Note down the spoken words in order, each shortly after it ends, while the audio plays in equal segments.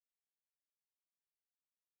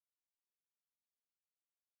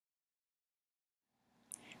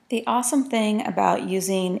The awesome thing about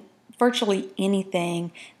using virtually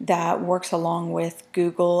anything that works along with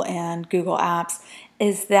Google and Google Apps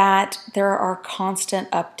is that there are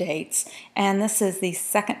constant updates. And this is the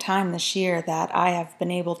second time this year that I have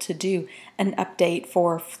been able to do an update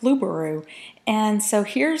for Flubaroo. And so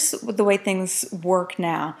here's the way things work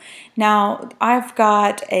now. Now, I've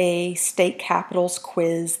got a state capitals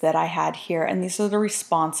quiz that I had here, and these are the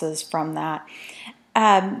responses from that.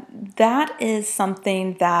 That is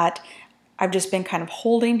something that I've just been kind of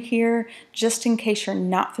holding here just in case you're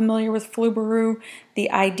not familiar with Flubaroo. The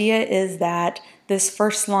idea is that this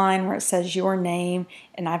first line where it says your name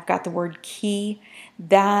and I've got the word key,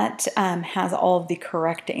 that has all of the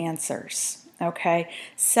correct answers. Okay,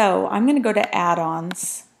 so I'm going to go to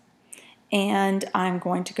add-ons and I'm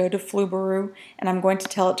going to go to Flubaroo and I'm going to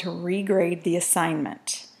tell it to regrade the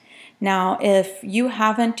assignment. Now, if you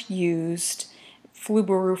haven't used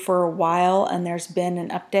Flubaroo for a while and there's been an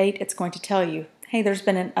update, it's going to tell you, hey, there's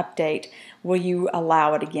been an update. Will you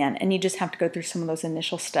allow it again? And you just have to go through some of those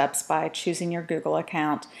initial steps by choosing your Google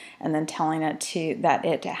account and then telling it that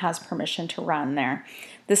it has permission to run there.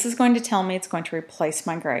 This is going to tell me it's going to replace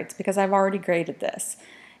my grades because I've already graded this.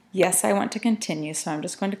 Yes, I want to continue, so I'm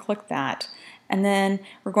just going to click that. And then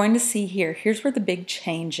we're going to see here, here's where the big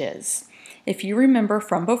change is. If you remember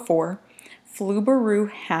from before,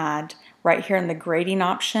 Flubaroo had right here in the grading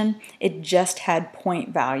option, it just had point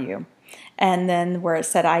value. And then where it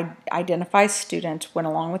said identify student went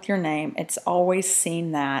along with your name, it's always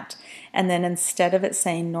seen that. And then instead of it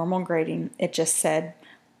saying normal grading, it just said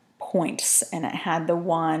points, and it had the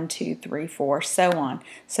 1, 2, 3, 4, so on.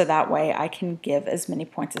 So that way I can give as many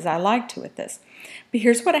points as I like to with this. But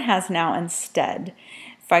here's what it has now instead.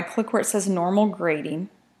 If I click where it says normal grading,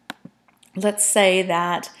 let's say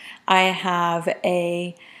that I have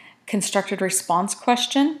a constructed response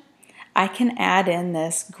question, I can add in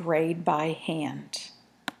this grade by hand.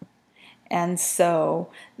 And so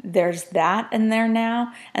there's that in there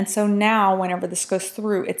now. And so now whenever this goes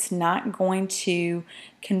through, it's not going to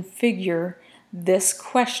configure this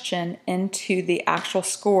question into the actual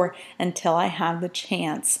score until I have the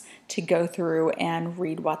chance to go through and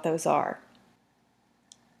read what those are.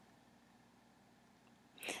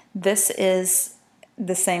 This is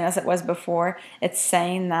the same as it was before. It's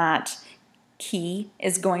saying that key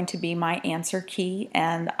is going to be my answer key,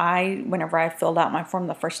 and whenever I filled out my form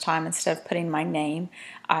the first time, instead of putting my name,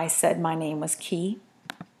 I said my name was key.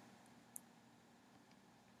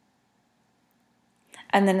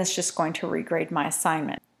 And then it's just going to regrade my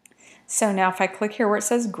assignment. So now if I click here where it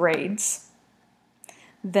says grades,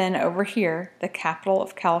 then over here, the capital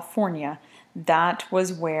of California, that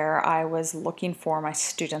was where I was looking for my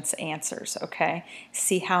students' answers, okay?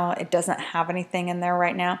 See how it doesn't have anything in there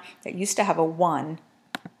right now? It used to have a 1.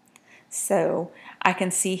 So I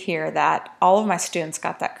can see here that all of my students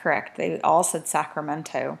got that correct. They all said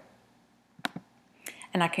Sacramento.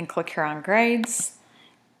 And I can click here on grades,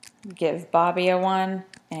 give Bobby a 1,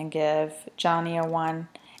 and give Johnny a 1,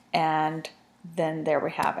 and then there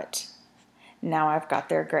we have it. Now I've got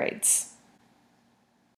their grades.